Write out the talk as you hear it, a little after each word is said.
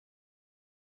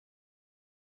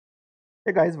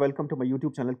Hey guys, welcome to my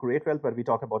YouTube channel Create Wealth, where we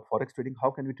talk about forex trading.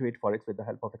 How can we trade forex with the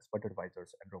help of expert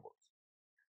advisors and robots?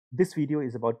 This video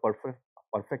is about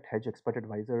Perfect Hedge Expert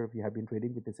Advisor. We have been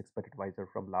trading with this expert advisor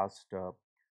from last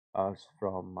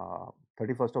from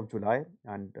 31st of July,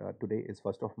 and today is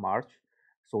 1st of March.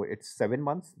 So it's 7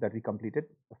 months that we completed.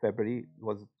 February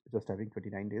was just having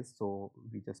 29 days, so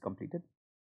we just completed.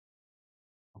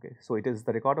 Okay, so it is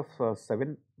the record of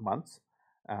 7 months,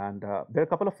 and there are a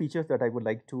couple of features that I would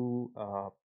like to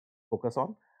focus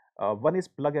on. One is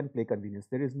plug and play convenience.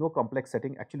 There is no complex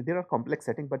setting. Actually, there are complex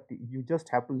setting, but you just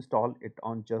have to install it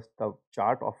on just the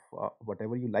chart of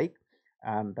whatever you like,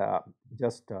 and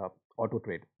just auto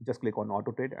trade. Just click on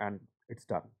auto trade, and it's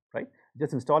done. Right?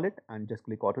 Just install it and just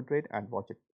click auto trade and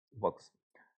watch it works.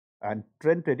 And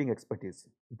trend trading expertise.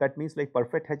 That means like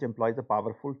Perfect Hedge employs a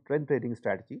powerful trend trading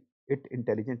strategy. It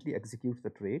intelligently executes the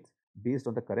trades based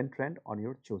on the current trend on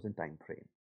your chosen time frame,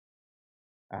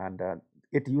 and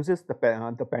it uses the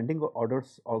pending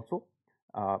orders also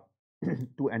uh,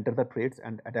 to enter the trades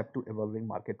and adapt to evolving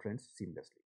market trends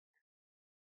seamlessly.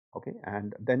 Okay,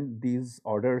 and then these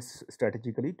orders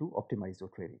strategically to optimize your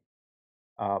trading.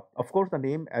 Of course, the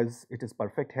name, as it is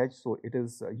Perfect Hedge, so it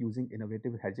is using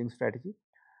innovative hedging strategy.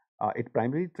 It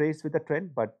primarily trades with the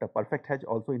trend, but the Perfect Hedge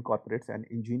also incorporates an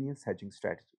ingenious hedging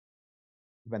strategy.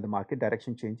 When the market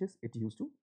direction changes, it used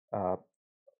to uh,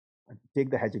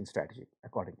 take the hedging strategy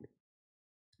accordingly.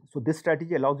 So this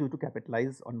strategy allows you to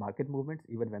capitalize on market movements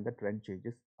even when the trend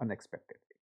changes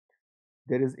unexpectedly.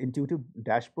 There is intuitive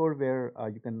dashboard where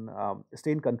you can stay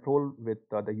in control with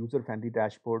the user-friendly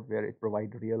dashboard, where it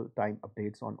provides real-time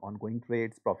updates on ongoing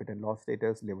trades, profit and loss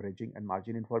status, leveraging and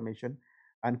margin information,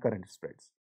 and current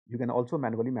spreads. You can also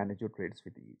manually manage your trades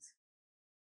with ease.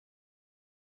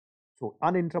 So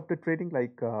uninterrupted trading,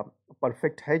 like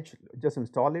Perfect Hedge, just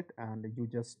install it and you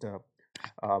just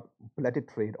uh, let it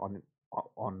trade on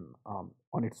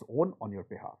its own on your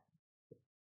behalf.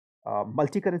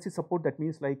 Multi-currency support, that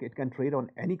means like it can trade on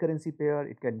any currency pair.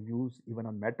 It can use even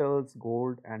on metals,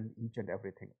 gold, and each and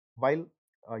everything. While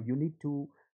you need to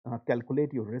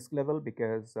calculate your risk level,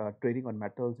 because trading on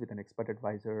metals with an expert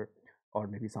advisor or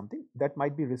maybe something that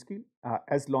might be risky,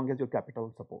 as long as your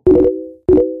capital support.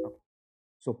 Okay.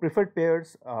 So preferred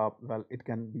pairs, well, it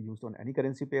can be used on any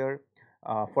currency pair.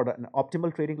 For an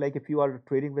optimal trading, like if you are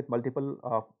trading with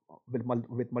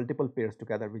with multiple pairs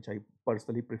together, which I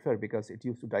personally prefer because it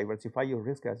used to diversify your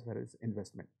risk as well as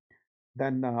investment.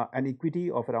 Then an equity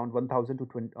of around 1,000 to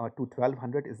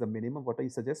 1,200 is the minimum what I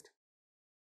suggest.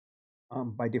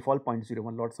 By default,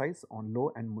 0.01 lot size on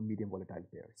low and medium volatile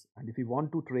pairs. And if you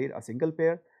want to trade a single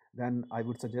pair, then I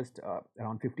would suggest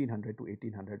around 1,500 to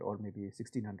 1,800, or maybe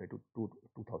 1,600 to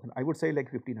 2,000. I would say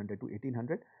like 1,500 to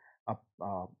 1,800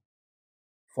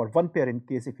 for one pair, in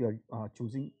case if you are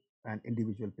choosing an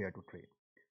individual pair to trade.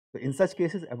 So in such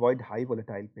cases, avoid high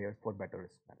volatile pairs for better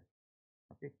risk management.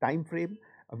 Okay, time frame,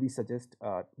 we suggest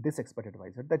this expert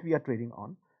advisor that we are trading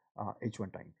on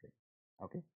H1 time frame.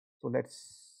 Okay, so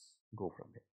let's go from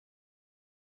there.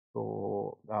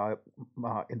 So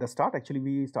in the start, actually,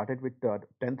 we started with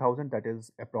 10,000. That is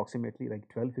approximately like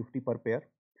 1250 per pair.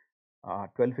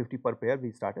 1250 per pair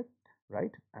we started,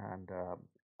 right? And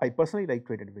I personally like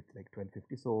traded with like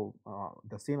 1250. So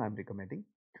the same I'm recommending.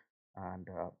 And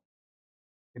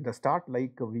in the start,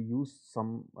 like we use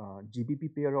some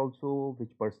GBP pair also,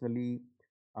 which personally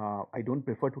I don't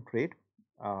prefer to trade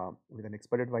with an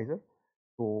expert advisor.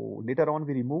 So later on,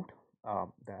 we removed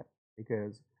that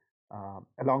because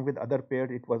along with other pair,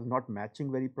 it was not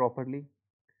matching very properly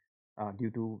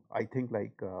due to, I think,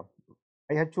 like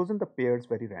I had chosen the pairs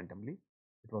very randomly.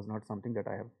 It was not something that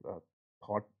I have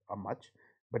thought much.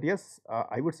 But yes,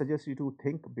 I would suggest you to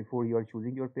think before you are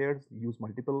choosing your pairs. Use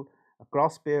multiple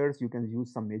cross pairs. You can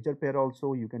use some major pair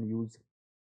also. You can use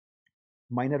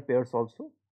minor pairs also.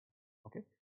 Okay,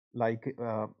 like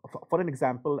for an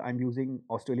example, I'm using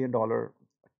Australian dollar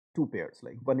two pairs.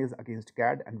 Like one is against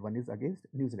CAD and one is against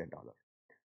New Zealand dollar.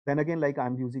 Then again, like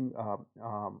I'm using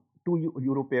two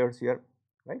euro pairs here,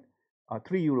 right?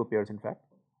 Three euro pairs, in fact.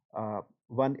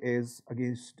 One is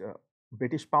against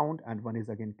British pound, and one is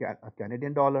against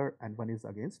Canadian dollar, and one is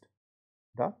against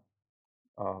the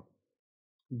uh,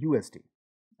 USD.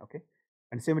 Okay,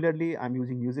 and similarly, I'm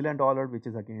using New Zealand dollar, which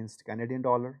is against Canadian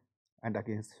dollar and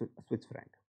against Swiss franc.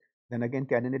 Then again,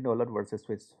 Canadian dollar versus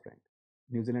Swiss franc,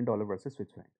 New Zealand dollar versus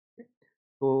Swiss franc. Okay.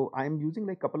 So I'm using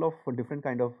like couple of different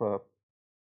kind of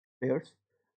pairs,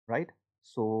 right?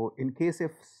 So in case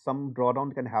if some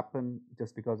drawdown can happen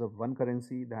just because of one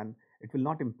currency, then it will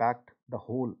not impact the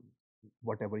whole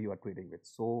whatever you are trading with.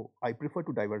 So I prefer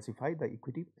to diversify the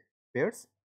equity pairs,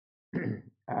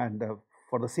 and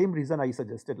for the same reason I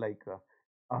suggested like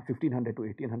 1500 to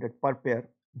 1800 per pair,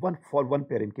 one for one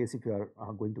pair in case if you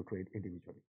are going to trade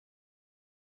individually.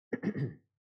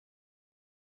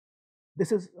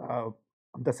 This is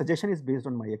the suggestion is based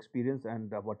on my experience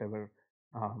and whatever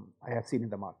I have seen in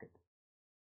the market,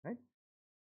 right?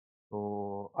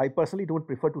 So I personally don't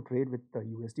prefer to trade with the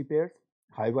USD pairs.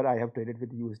 However, I have traded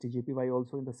with USD JPY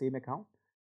also in the same account.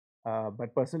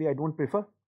 But personally, I don't prefer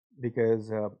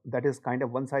because that is kind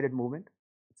of one-sided movement.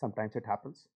 Sometimes it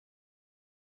happens.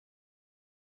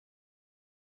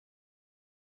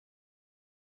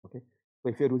 Okay. So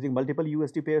if you're using multiple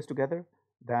USD pairs together,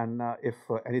 then if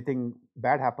anything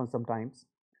bad happens sometimes,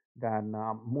 then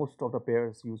most of the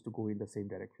pairs used to go in the same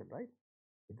direction, right?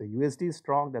 If the USD is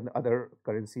strong, then the other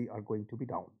currency are going to be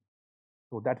down.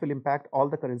 So that will impact all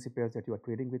the currency pairs that you are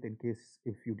trading with in case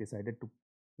if you decided to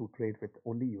trade with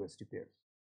only USD pairs.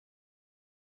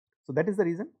 So that is the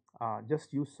reason.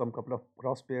 Just use some couple of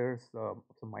cross pairs,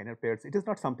 some minor pairs. It is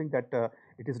not something that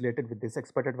it is related with this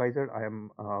expert advisor. I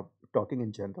am talking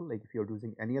in general. Like if you're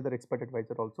using any other expert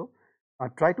advisor also,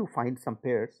 try to find some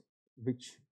pairs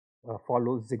which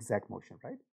follow zigzag motion,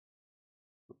 right?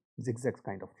 Zigzag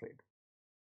kind of trade.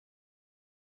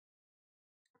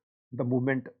 The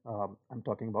movement I'm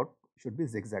talking about should be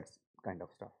zigzags kind of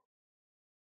stuff.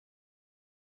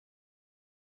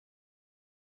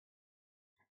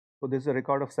 So this is a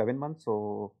record of 7 months.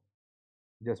 So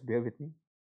just bear with me.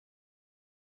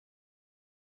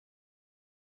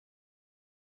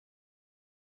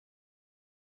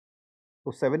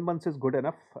 So 7 months is good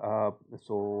enough.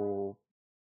 So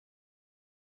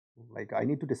like I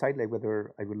need to decide like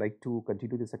whether I would like to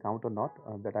continue this account or not.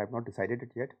 That I have not decided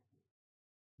it yet.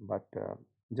 But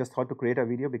just thought to create a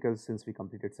video because since we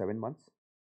completed 7 months.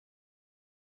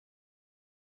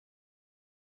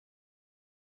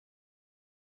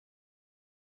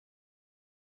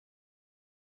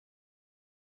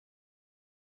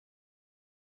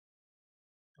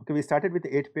 Okay, we started with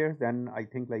 8 pairs. Then I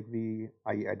think like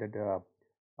I added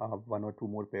one or two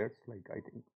more pairs. Like I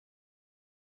think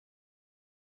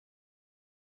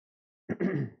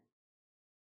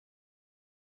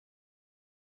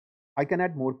I can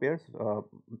add more pairs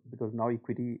because now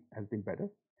equity has been better,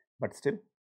 but still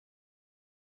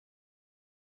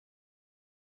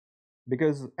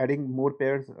because adding more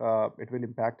pairs it will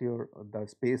impact your the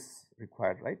space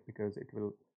required, right? Because it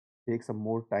will take some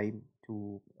more time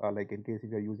to like in case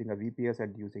if you're using a VPS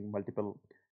and using multiple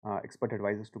expert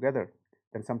advisors together,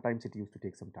 then sometimes it used to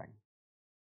take some time.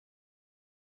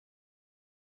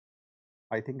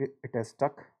 I think it has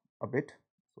stuck a bit,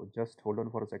 so just hold on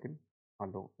for a second.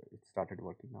 Although it started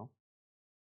working now,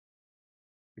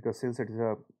 because since it is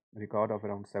a record of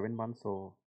around 7 months,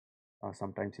 so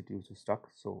sometimes it used to stuck.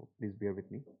 So please bear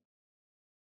with me.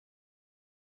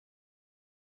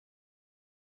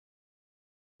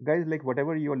 Guys, like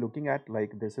whatever you are looking at,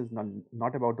 like this is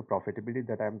not about the profitability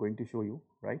that I'm going to show you,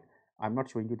 right? I'm not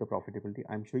showing you the profitability.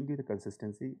 I'm showing you the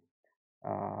consistency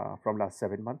from last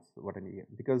 7 months, what a year.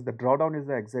 Because the drawdown is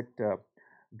the exact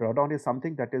drawdown is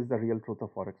something that is the real truth of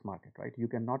forex market, right? You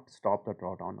cannot stop the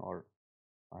drawdown or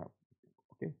uh,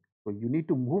 okay. So you need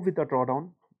to move with the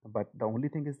drawdown, but the only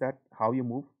thing is that how you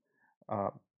move, uh,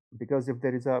 because if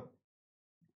there is a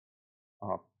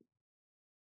uh,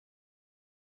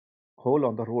 hole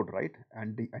on the road, right,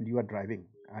 and you are driving,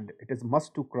 and it is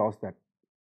must to cross that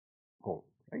hole,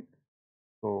 right?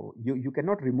 So you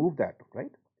cannot remove that,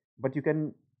 right? But you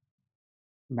can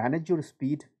manage your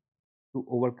speed to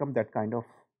overcome that kind of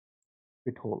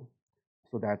pit hole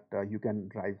so that you can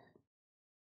drive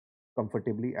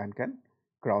comfortably and can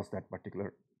cross that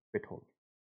particular pit hole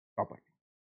properly.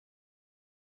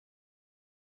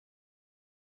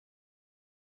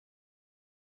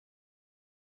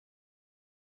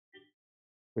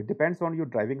 So it depends on your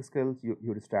driving skills,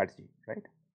 your strategy, right?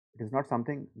 It is not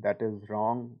something that is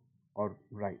wrong or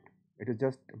right. It is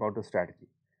just about the strategy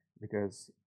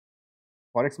because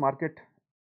forex market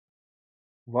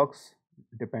works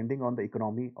depending on the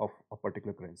economy of a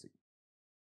particular currency.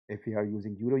 If we are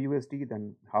using Euro USD,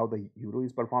 then how the Euro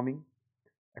is performing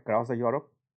across the Europe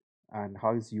and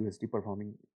how is USD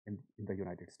performing in the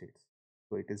United States.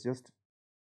 So it is just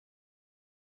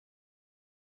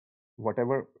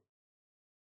whatever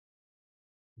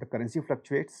the currency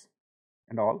fluctuates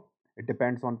and all. It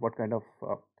depends on what kind of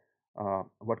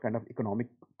economic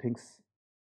things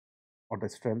or the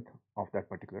strength of that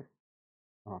particular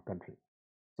country.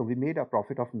 So we made a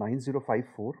profit of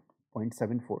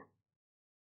 9054.74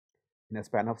 in a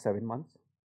span of 7 months.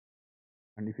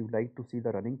 And if you like to see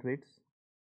the running trades,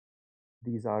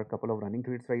 these are a couple of running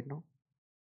trades right now.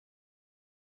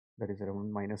 That is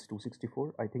around minus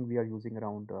 264. I think we are using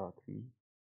around 3.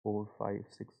 4, 5,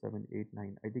 6, 7, 8,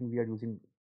 9. I think we are using,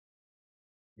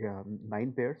 yeah,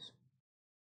 9 pairs,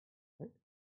 right?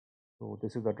 So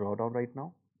this is the drawdown right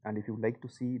now. And if you would like to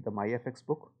see the MyFX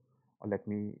book, let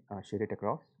me share it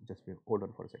across. Just hold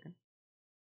on for a second.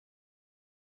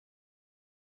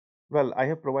 Well, I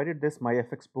have provided this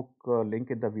MyFX book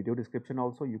link in the video description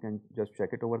also. You can just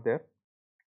check it over there.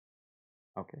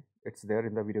 Okay, it's there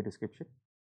in the video description.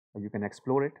 You can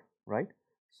explore it, right?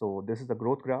 So this is the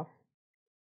growth graph.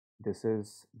 This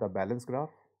is the balance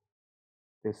graph.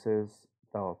 This is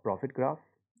the profit graph,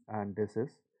 and this is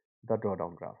the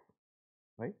drawdown graph,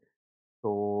 right?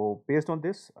 So based on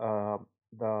this,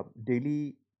 the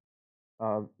daily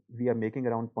we are making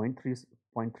around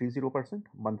 0.30%.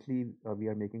 Monthly, we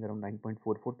are making around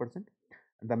 9.44%.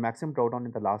 And the maximum drawdown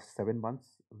in the last 7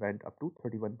 months went up to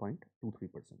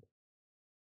 31.23%.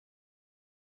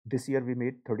 This year we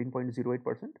made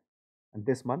 13.08%, and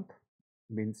this month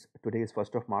means today is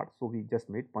 1st of March, so we just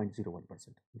made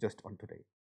 0.01% just on today.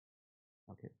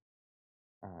 Okay,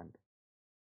 and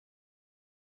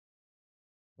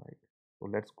right. So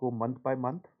let's go month by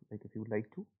month, like if you would like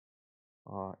to.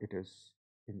 It is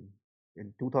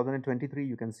in 2023.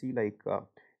 You can see like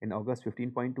in August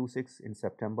 15.26, in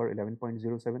September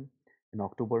 11.07, in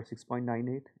October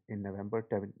 6.98, in November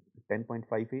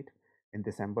 10.58, in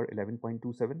December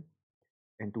 11.27,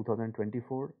 in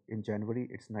 2024 in January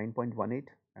it's 9.18,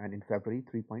 and in February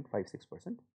 3.56%.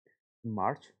 In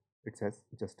March it says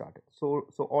just started. So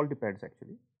all depends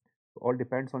actually. All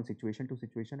depends on situation to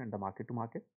situation and the market to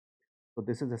market. So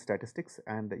this is the statistics,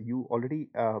 and you already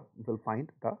will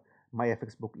find the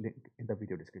MyFX book link in the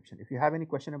video description. If you have any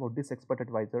question about this expert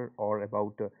advisor or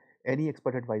about any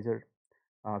expert advisor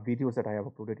videos that I have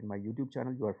uploaded in my YouTube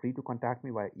channel, you are free to contact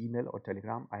me via email or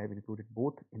Telegram. I have included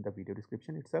both in the video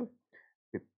description itself.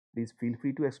 Please feel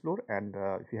free to explore, and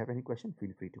if you have any question,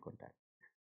 feel free to contact.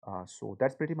 So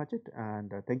that's pretty much it,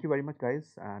 and thank you very much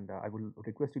guys, and I will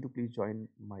request you to please join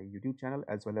my YouTube channel,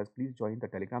 as well as please join the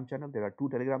Telegram channel. There are two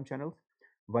Telegram channels.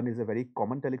 One is a very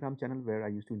common Telegram channel where I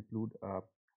used to include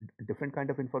different kind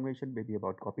of information, maybe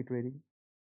about copy trading,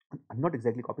 not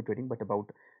exactly copy trading, but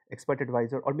about expert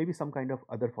advisor, or maybe some kind of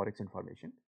other forex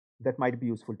information that might be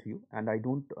useful to you. And I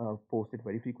don't post it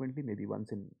very frequently, maybe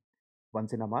once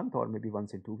in a month, or maybe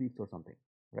once in 2 weeks or something,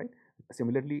 right?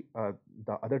 Similarly,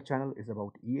 the other channel is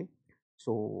about EA.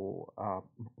 So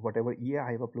whatever EA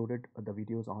I have uploaded the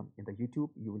videos on in the YouTube,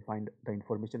 you will find the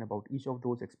information about each of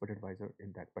those expert advisor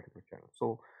in that particular channel.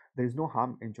 So there is no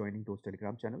harm in joining those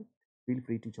Telegram channel. Feel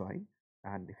free to join.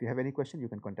 And if you have any question, you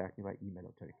can contact me by email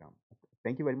or Telegram.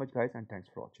 Thank you very much, guys, and thanks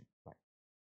for watching. Bye.